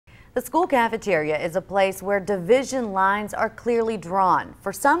The school cafeteria is a place where division lines are clearly drawn.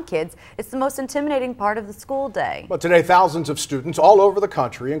 For some kids, it's the most intimidating part of the school day. But today, thousands of students all over the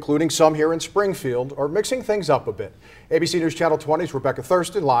country, including some here in Springfield, are mixing things up a bit. ABC News Channel 20's Rebekah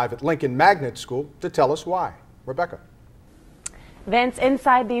Thurston live at Lincoln Magnet School to tell us why. Rebekah. Vince,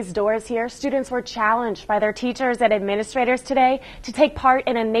 inside these doors here, students were challenged by their teachers and administrators today to take part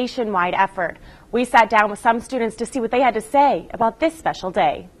in a nationwide effort. We sat down with some students to see what they had to say about this special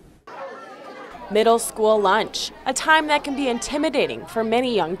day. Middle school lunch, a time that can be intimidating for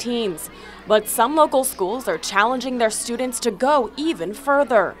many young teens. But some local schools are challenging their students to go even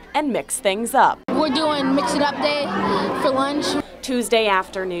further and mix things up. We're doing Mix It Up Day for lunch. Tuesday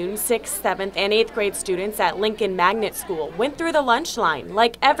afternoon, 6th, 7th, and 8th grade students at Lincoln Magnet School went through the lunch line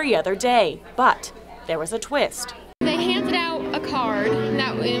like every other day. But there was a twist. They handed out a card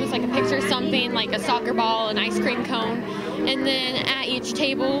that it was like a picture of something like a soccer ball, an ice cream cone, and then at each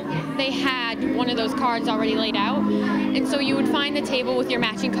table they had one of those cards already laid out, and so you would find the table with your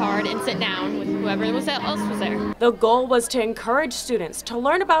matching card and sit down with whoever else was there. The goal was to encourage students to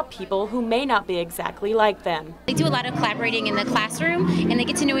learn about people who may not be exactly like them. They do a lot of collaborating in the classroom and they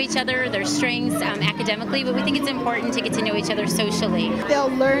get to know each other, their strengths academically, but we think it's important to get to know each other socially. They'll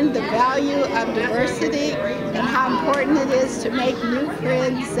learn the value of diversity and how important it is to make new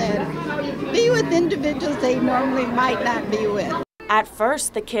friends and be with individuals they normally might not be with. At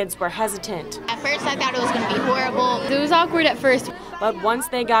first, the kids were hesitant. At first I thought it was going to be horrible. It was awkward at first. But once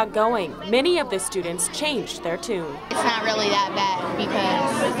they got going, many of the students changed their tune. It's not really that bad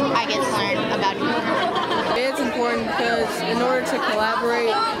because I get to learn about people. It's important because in order to collaborate,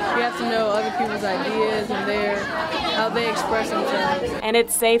 you have to know other people's ideas and how they express themselves. And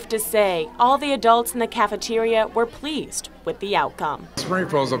it's safe to say all the adults in the cafeteria were pleased with the outcome.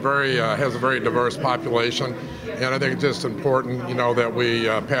 Springfield is has a very diverse population, and I think it's just important, that we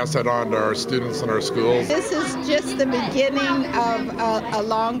pass that on to our students and our schools. This is just the beginning of a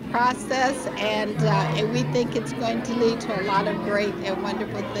long process, and we think it's going to lead to a lot of great and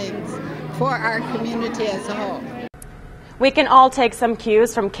wonderful things for our community as a whole. We can all take some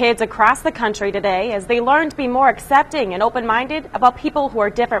cues from kids across the country today as they learn to be more accepting and open-minded about people who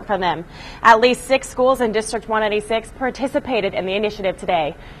are different from them. At least 6 schools in District 186 participated in the initiative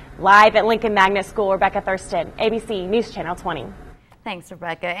today. Live at Lincoln Magnet School, Rebekah Thurston, ABC News Channel 20. Thanks,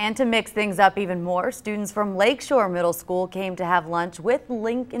 Rebekah. And to mix things up even more, students from Lakeshore Middle School came to have lunch with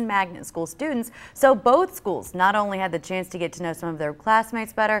Lincoln Magnet School students. So both schools not only had the chance to get to know some of their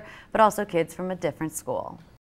classmates better, but also kids from a different school.